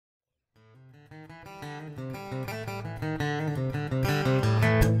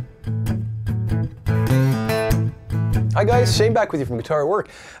Hi guys, Shane back with you from Guitar Work.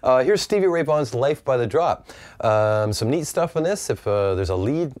 Here's Stevie Ray Vaughan's Life by the Drop. Some neat stuff on this. If there's a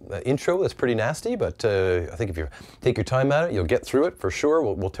lead intro that's pretty nasty, but I think if you take your time at it, you'll get through it for sure.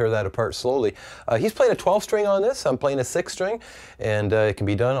 We'll tear that apart slowly. He's playing a 12 string on this. I'm playing a 6 string, and it can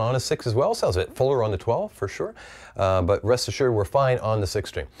be done on a 6 as well. Sounds a bit fuller on the 12 for sure. But rest assured, we're fine on the 6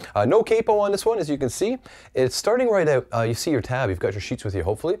 string. No capo on this one, as you can see. It's starting right out, you see your tab, you've got your sheets with you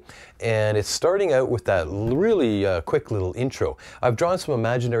hopefully, and it's starting out with that really quick little intro. I've drawn some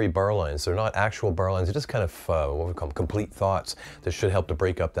imaginary bar lines. They're not actual bar lines, they're just kind of what we call complete thoughts that should help to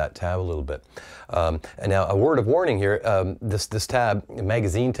break up that tab a little bit. And now a word of warning here, this tab,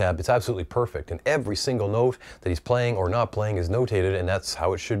 magazine tab, it's absolutely perfect, and every single note that he's playing or not playing is notated, and that's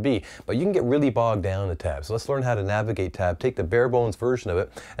how it should be. But you can get really bogged down in the tab, so let's learn how to navigate tab, take the bare bones version of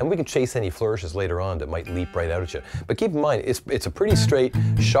it, and we can chase any flourishes later on that might leap right out at you. But keep in mind, it's a pretty straight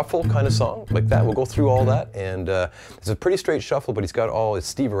shuffle kind of song, like that. We'll go through all that, and it's a pretty straight shuffle, but he's got all, it's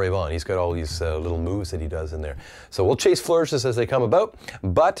Stevie Ray Vaughan, he's got all these little moves that he does in there. So we'll chase flourishes as they come about,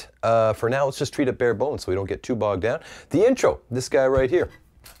 but for now, let's just treat it bare bones so we don't get too bogged down. The intro, this guy right here,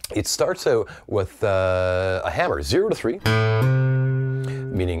 it starts out with a hammer, 0 to 3,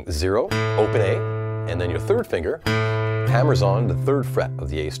 meaning 0, open A, and then your third finger hammers on the 3rd fret of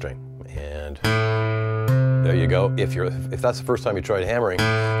the A string. And there you go. If that's the first time you tried hammering,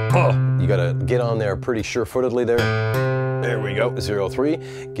 you gotta get on there pretty sure-footedly there. There we go, 0, 3.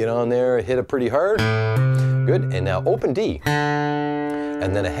 Get on there, hit it pretty hard. Good, and now open D.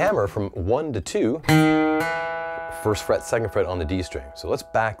 And then a hammer from 1 to 2, 1st fret, 2nd fret on the D string. So let's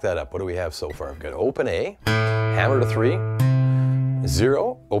back that up. What do we have so far? We've got open A, hammer to 3,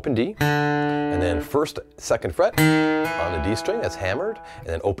 0, open D, and then 1st, 2nd fret on the D string, that's hammered, and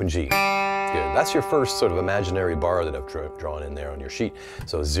then open G. Good. That's your first sort of imaginary bar that I've drawn in there on your sheet.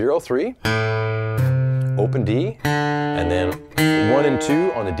 So 0, 3, open D, and then 1 and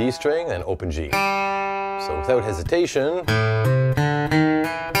 2 on the D string, and open G. So without hesitation,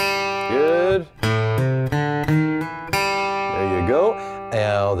 good. There you go.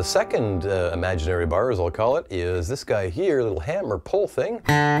 Now the second imaginary bar, as I'll call it, is this guy here, little hammer pull thing.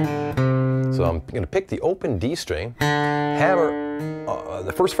 So I'm going to pick the open D string, hammer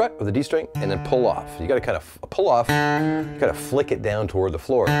the 1st fret of the D string, and then pull off. You got to kind of pull off, you got to flick it down toward the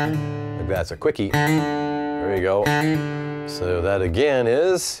floor. Like that's a quickie. There you go. So that again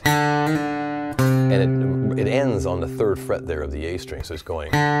is, and it ends on the 3rd fret there of the A string. So it's going,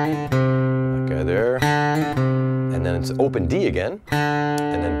 okay, there. And then it's open D again,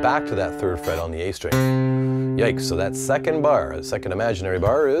 and then back to that 3rd fret on the A string. Yikes, so that second bar, the second imaginary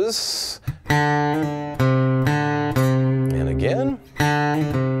bar is, and again.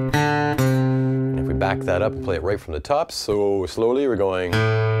 And if we back that up and play it right from the top, so slowly we're going.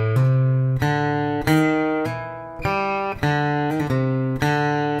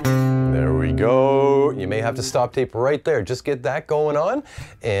 There we go. You may have to stop tape right there. Just get that going on.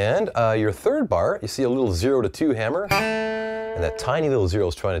 And your 3rd bar, you see a little 0 to 2 hammer. And that tiny little 0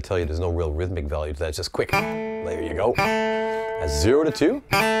 is trying to tell you there's no real rhythmic value to that. It's just quick. There you go. That's 0 to 2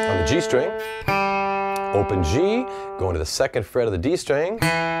 on the G string. Open G, going to the 2nd fret of the D string,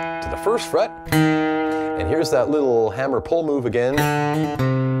 to the 1st fret. And here's that little hammer pull move again.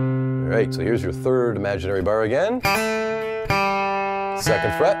 All right, so here's your 3rd imaginary bar again.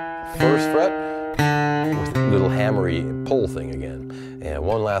 2nd fret, 1st fret, with a little hammery pull thing again. And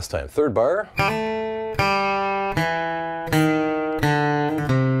one last time, 3rd bar.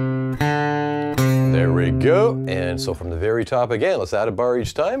 There we go. And so from the very top again, let's add a bar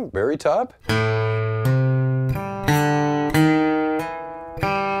each time. Very top.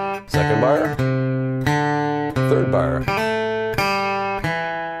 2nd bar. 3rd bar.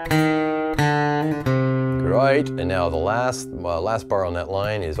 Right, and now the last bar on that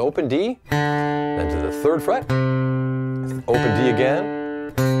line is open D, then to the 3rd fret, open D again,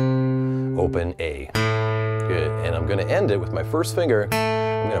 open A. Good, and I'm going to end it with my 1st finger.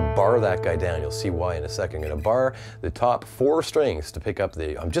 I'm going to bar that guy down. You'll see why in a second. I'm going to bar the top 4 strings to pick up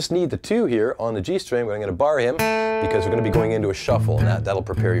the, I just need the 2 here on the G string, but I'm going to bar him because we're going to be going into a shuffle, and that'll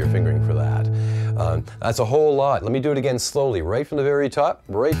prepare your fingering for that. That's a whole lot. Let me do it again slowly, right from the very top,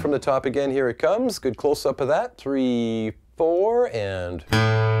 right from the top again. Here it comes. Good close up of that. 3, 4, and.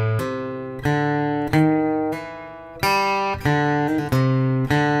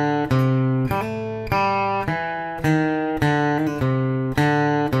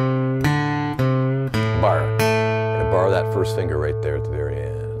 Bar that 1st finger right there at the very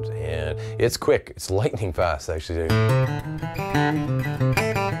end. And it's quick, it's lightning fast actually.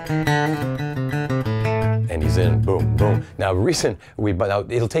 And he's in, boom, boom. Now Now,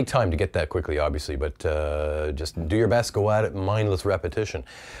 it'll take time to get that quickly, obviously, but just do your best, go at it, mindless repetition.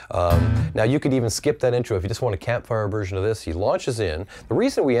 Now, you could even skip that intro if you just want a campfire version of this. He launches in. The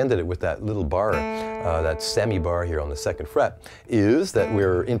reason we ended it with that little bar, that semi-bar here on the 2nd fret, is that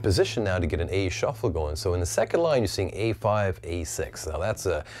we're in position now to get an A shuffle going. So in the 2nd line, you're seeing A5, A6. Now, that's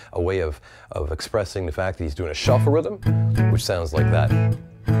a way of expressing the fact that he's doing a shuffle rhythm, which sounds like that.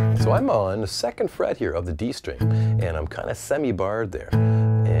 So I'm on the 2nd fret here of the D string, and I'm kind of semi-barred there.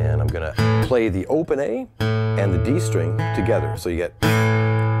 And I'm going to play the open A and the D string together. So you get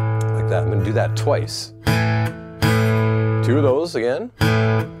like that. I'm going to do that twice. 2 of those again.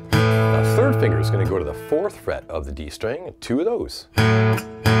 Now, 3rd finger is going to go to the 4th fret of the D string, 2 of those.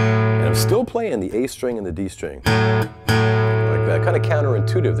 And I'm still playing the A string and the D string. That kind of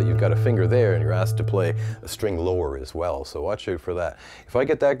counterintuitive that you've got a finger there and you're asked to play a string lower as well. So watch out for that. If I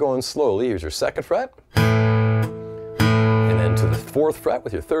get that going slowly, here's your 2nd fret. And then to the 4th fret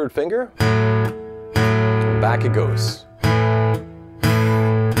with your 3rd finger. And back it goes.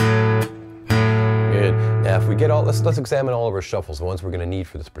 Good. Now if we get let's examine all of our shuffles, the ones we're going to need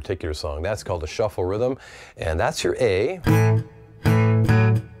for this particular song. That's called a shuffle rhythm. And that's your A.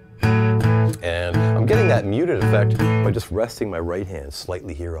 And I'm getting that muted effect by just resting my right hand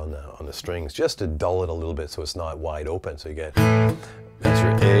slightly here on the strings, just to dull it a little bit so it's not wide open. So you get, that's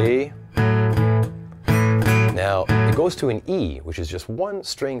your A. Now, it goes to an E, which is just 1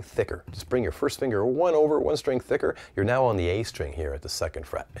 string thicker. Just bring your 1st finger 1 string thicker. You're now on the A string here at the 2nd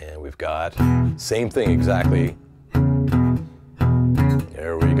fret. And we've got, same thing exactly.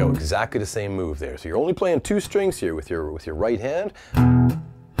 There we go, exactly the same move there. So you're only playing 2 strings here with your right hand.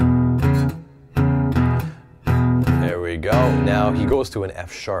 There we go. Now he goes to an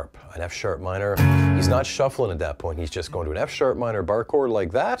F sharp minor. He's not shuffling at that point. He's just going to an F sharp minor bar chord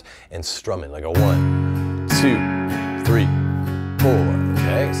like that and strumming like a 1, 2, 3, 4.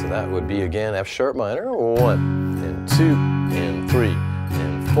 Okay, so that would be again F sharp minor, 1 and 2 and 3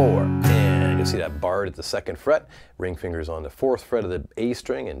 and 4. And you'll see that barred at the 2nd fret, ring fingers on the 4th fret of the A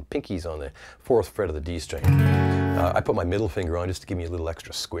string and pinkies on the 4th fret of the D string. I put my middle finger on just to give me a little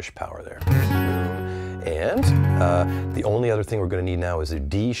extra squish power there. And the only other thing we're going to need now is a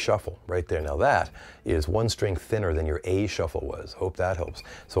D shuffle right there. Now that is 1 string thinner than your A shuffle was. Hope that helps.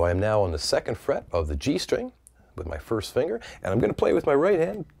 So I am now on the 2nd fret of the G string with my 1st finger, and I'm going to play with my right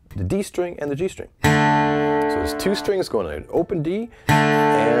hand the D string and the G string. So there's 2 strings going on, an open D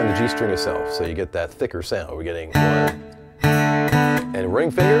and the G string itself. So you get that thicker sound. We're getting 1. And ring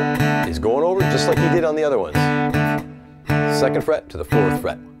finger is going over just like he did on the other ones. 2nd fret to the 4th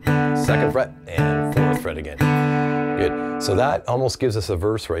fret. 2nd fret and 4th fret again. Good. So that almost gives us a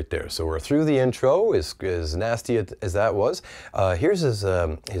verse right there. So we're through the intro, as nasty as that was. Here's his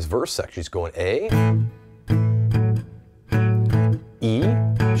verse section. He's going A, E,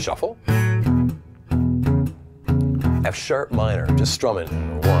 shuffle, F sharp minor, just strumming.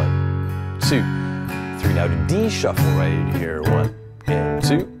 1, 2, 3. Now to D shuffle right here. 1 and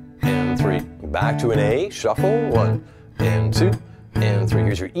 2 and 3. Back to an A, shuffle. 1 and 2 and 3.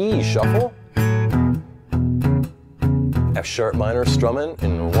 Here's your E shuffle. F sharp minor strumming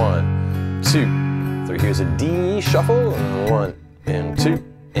in 1, 2, 3. Here's a D shuffle. 1 and 2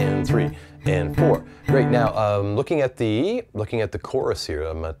 and 3 and 4. Great. Now looking at the chorus here.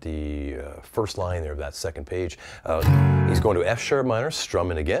 I'm at the 1st line there of that 2nd page. He's going to F sharp minor,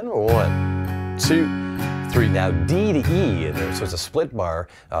 strumming again. 1, 2, 3. Now D to E in there. So it's a split bar.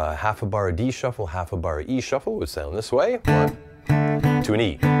 Half a bar of D shuffle, half a bar of E shuffle would sound this way. 1 to an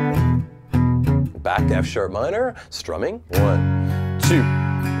E. Back to F sharp minor, strumming. 1, 2,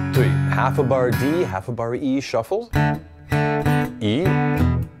 3. Half a bar D, half a bar E shuffle. E.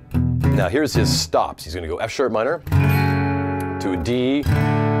 Now here's his stops. He's going to go F sharp minor to a D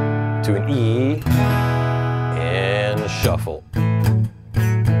to an E and shuffle.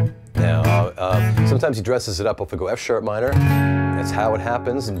 Now sometimes he dresses it up. If I go F sharp minor, that's how it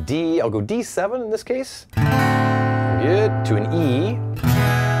happens. And D, I'll go D7 in this case. Good. To an E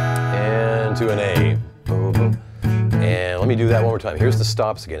and to an A. And let me do that one more time. Here's the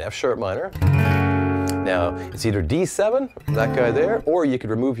stops again. F sharp minor. Now, it's either D7, that guy there, or you could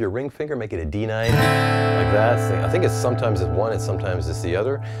remove your ring finger, make it a D9, like that. I think it's sometimes it's one, and sometimes it's the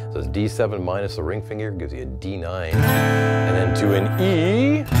other. So it's D7 minus the ring finger, gives you a D9. And then to an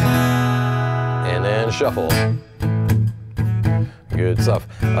E, and then shuffle. Good stuff.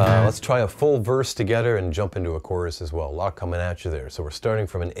 Let's try a full verse together and jump into a chorus as well. A lot coming at you there. So we're starting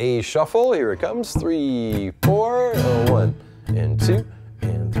from an A shuffle. Here it comes. 3, 4, 1, and 2,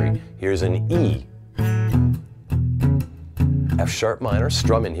 and 3. Here's an E. F sharp minor,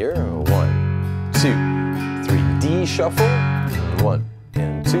 strumming here. 1, 2, 3. D D shuffle, 1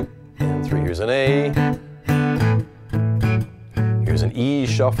 and 2 and 3. Here's an A. Here's an E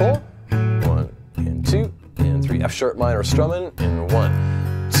shuffle, 1 and 2 and 3. F sharp minor strumming, and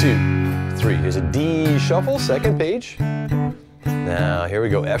 1, 2, 3. Here's a D shuffle, second page. Now here we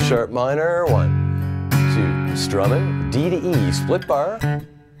go, F sharp minor, 1, 2, strumming, D to E, split bar,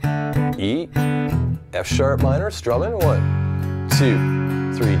 E, F sharp minor, strumming, 1,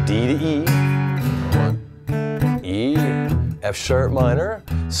 2, 3, D to E, 1, E, F sharp minor,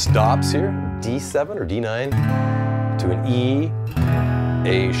 stops here, D7 or D9 to an E,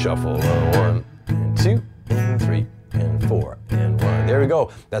 A shuffle, 1 and 2 and 3 and 4 and 1. There we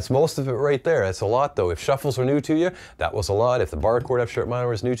go. That's most of it right there. That's a lot though. If shuffles are new to you, that was a lot. If the bar chord F sharp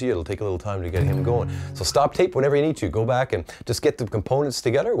minor is new to you, it'll take a little time to get him going. So stop tape whenever you need to. Go back and just get the components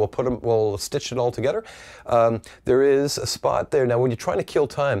together. We'll stitch it all together. There is a spot there. Now when you're trying to kill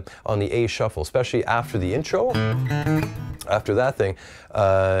time on the A shuffle, especially after the intro, after that thing,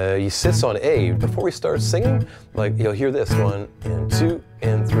 he sits on A. Before we start singing, like you'll hear this, 1 and 2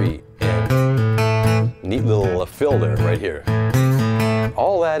 and 3 and neat little fill there right here.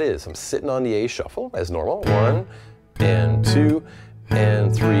 All that is, I'm sitting on the A shuffle as normal, 1 and 2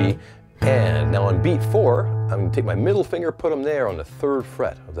 and 3, and now on beat 4, I'm going to take my middle finger, put them there on the 3rd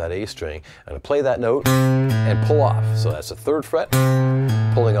fret of that A string. I'm going to play that note and pull off. So that's the 3rd fret,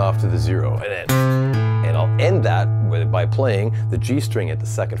 pulling off to the 0, and I'll end that by playing the G string at the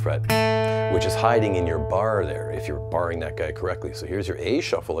 2nd fret, which is hiding in your bar there if you're barring that guy correctly. So here's your A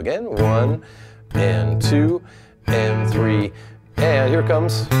shuffle again, 1 and 2 and 3, and here it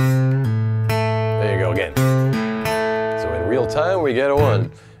comes. There you go again. So in real time we get a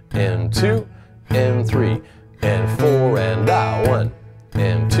 1 and 2 and 3 and 4 and down, 1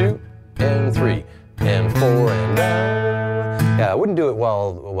 and 2 and 3 and 4 and down. Yeah, I wouldn't do it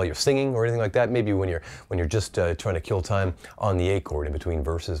while you're singing or anything like that. Maybe when you're just trying to kill time on the A chord in between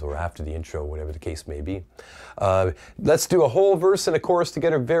verses or after the intro, whatever the case may be. Let's do a whole verse and a chorus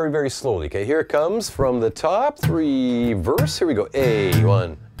together very, very slowly. Okay, here it comes from the top, 3 verse. Here we go. A,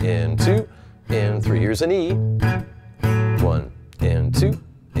 1 and 2 and 3. Here's an E, 1 and 2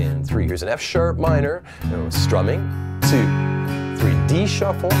 and 3. Here's an F sharp minor, strumming, 2, 3, D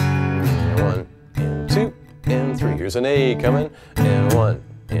shuffle, 1 and 2 and 3. Here's an A coming, and 1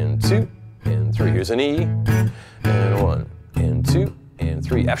 and 2 and 3. Here's an E, and 1 and 2 and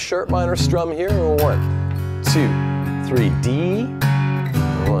 3. F sharp minor strum here, 1, 2, 3, D,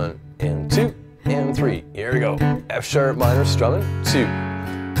 1 and 2 and 3. Here we go. F sharp minor strumming, 2,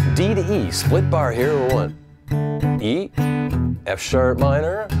 D to E, split bar here, 1, E, F sharp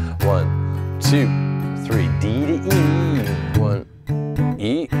minor, 1, 2, 3, D to E, 1,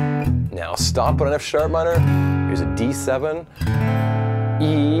 E. Now stop on an F sharp minor. Here's a D7,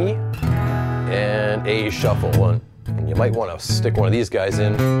 E, and A shuffle, 1. And you might want to stick one of these guys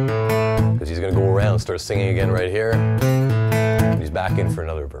in because he's going to go around and start singing again right here. And he's back in for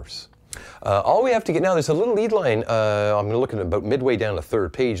another verse. All we have to get now, there's a little lead line. I'm looking at about midway down the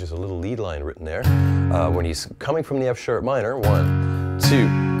 3rd page. There's a little lead line written there. When he's coming from the F sharp minor, 1, 2,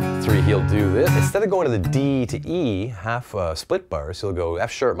 3, he'll do this. Instead of going to the D to E, half split bars, he'll go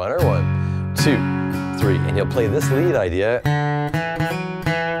F sharp minor, 1, 2, 3, and he'll play this lead idea.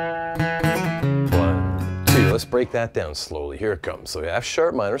 1, 2. Let's break that down slowly. Here it comes. So F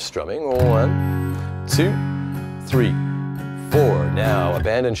sharp minor strumming, 1, 2, 3, 4. Now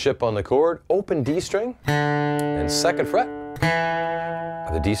abandon ship on the chord, open D string, and 2nd fret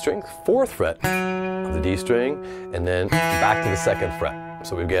of the D string, 4th fret of the D string, and then back to the 2nd fret.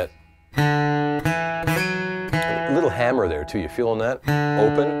 So we get a little hammer there too. You feeling that?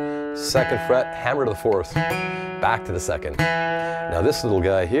 Open, 2nd fret, hammer to the 4th, back to the 2nd. Now this little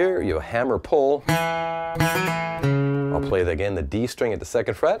guy here, you hammer pull. I'll play again the D string at the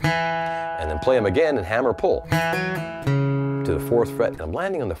 2nd fret, and then play him again and hammer pull to the 4th fret, and I'm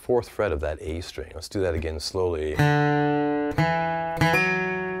landing on the 4th fret of that A string. Let's do that again slowly.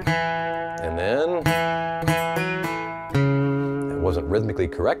 And then, it wasn't rhythmically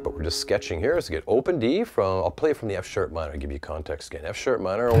correct, but we're just sketching here. So get open D from, I'll play from the F sharp minor, I'll give you context again. F sharp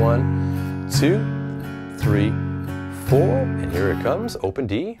minor, 1, 2, 3, 4, and here it comes, open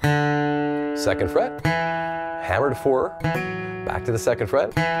D, 2nd fret, hammer to 4, back to the 2nd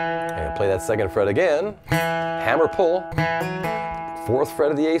fret, and play that 2nd fret again, hammer pull, 4th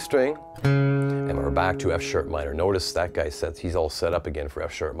fret of the A string, and we're back to F sharp minor. Notice that guy sets, he's all set up again for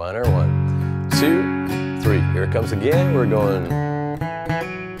F sharp minor. 1, 2, 3. Here it comes again. We're going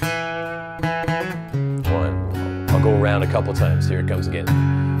 1. I'll go around a couple times. Here it comes again.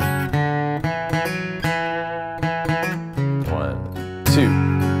 1,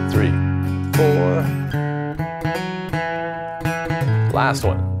 2, 3, 4. Last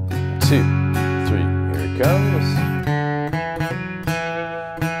one, 2, 3, here it comes.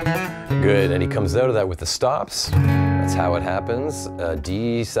 Good, and he comes out of that with the stops. That's how it happens.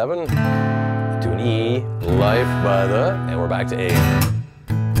 D7, to an E, life by the, and we're back to A.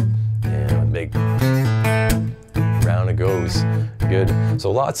 And big, round it goes. Good.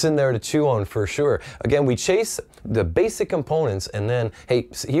 So lots in there to chew on for sure. Again, we chase the basic components, and then, hey,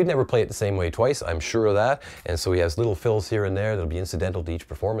 he'd never play it the same way twice, I'm sure of that. And so he has little fills here and there that'll be incidental to each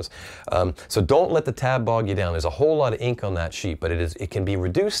performance. So don't let the tab bog you down. There's a whole lot of ink on that sheet, but it can be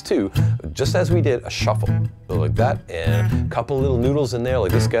reduced to, just as we did, a shuffle. So like that, and a couple little noodles in there,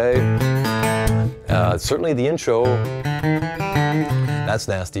 like this guy. Certainly the intro, that's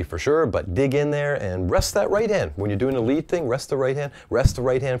nasty for sure, but dig in there and rest that right hand. When you're doing the lead thing, rest the right hand. Rest the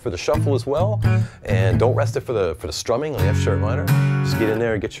right hand for the shuffle as well, and don't rest it for the strumming on the F sharp minor. Just get in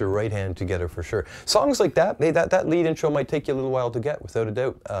there and get your right hand together for sure. Songs like that, that lead intro might take you a little while to get, without a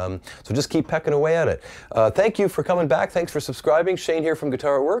doubt. So just keep pecking away at it. Thank you for coming back. Thanks for subscribing. Shane here from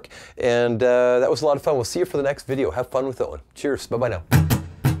Guitar at Work, and that was a lot of fun. We'll see you for the next video. Have fun with that one. Cheers. Bye-bye now.